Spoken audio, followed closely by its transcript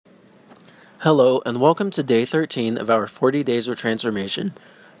Hello, and welcome to day 13 of our 40 Days of Transformation.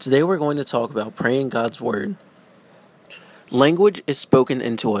 Today we're going to talk about praying God's Word. Language is spoken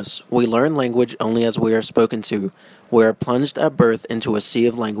into us. We learn language only as we are spoken to. We are plunged at birth into a sea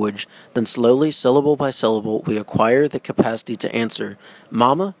of language, then slowly, syllable by syllable, we acquire the capacity to answer,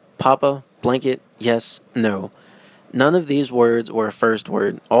 Mama, Papa, blanket, yes, no. None of these words were a first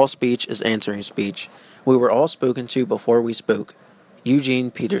word. All speech is answering speech. We were all spoken to before we spoke.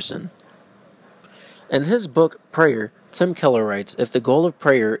 Eugene Peterson. In his book, Prayer, Tim Keller writes, if the goal of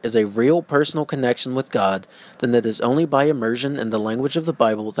prayer is a real personal connection with God, then it is only by immersion in the language of the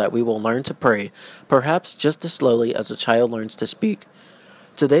Bible that we will learn to pray, perhaps just as slowly as a child learns to speak.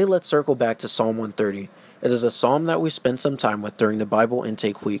 Today, let's circle back to Psalm 130. It is a psalm that we spent some time with during the Bible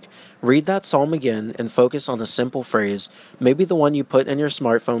Intake Week. Read that psalm again and focus on a simple phrase, maybe the one you put in your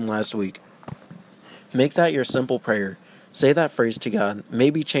smartphone last week. Make that your simple prayer. Say that phrase to God,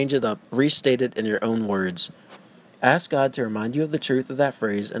 maybe change it up, restate it in your own words. Ask God to remind you of the truth of that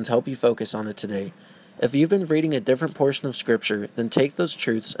phrase and to help you focus on it today. If you've been reading a different portion of Scripture, then take those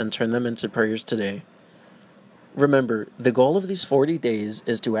truths and turn them into prayers today. Remember, the goal of these 40 days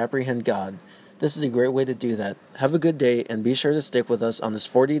is to apprehend God. This is a great way to do that. Have a good day and be sure to stick with us on this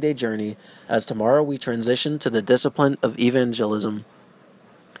 40-day journey as tomorrow we transition to the discipline of evangelism.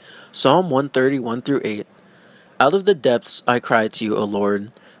 Psalm 131 through 8. Out of the depths I cry to you, O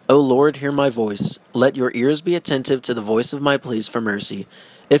Lord. O Lord, hear my voice. Let your ears be attentive to the voice of my pleas for mercy.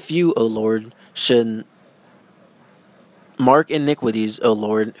 If you, O Lord, should mark iniquities, O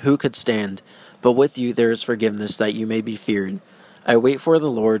Lord, who could stand? But with you there is forgiveness, that you may be feared. I wait for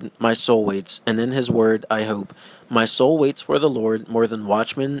the Lord, my soul waits, and in his word I hope. My soul waits for the Lord more than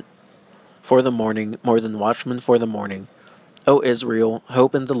watchmen for the morning, more than watchmen for the morning. O Israel,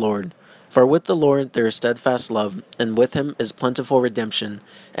 hope in the Lord. For with the Lord there is steadfast love, and with him is plentiful redemption,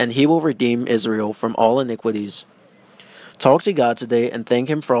 and he will redeem Israel from all iniquities. Talk to God today and thank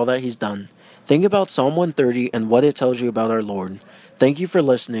him for all that he's done. Think about Psalm 130 and what it tells you about our Lord. Thank you for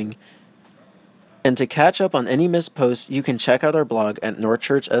listening. And to catch up on any missed posts, you can check out our blog at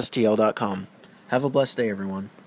northchurchstl.com. Have a blessed day, everyone.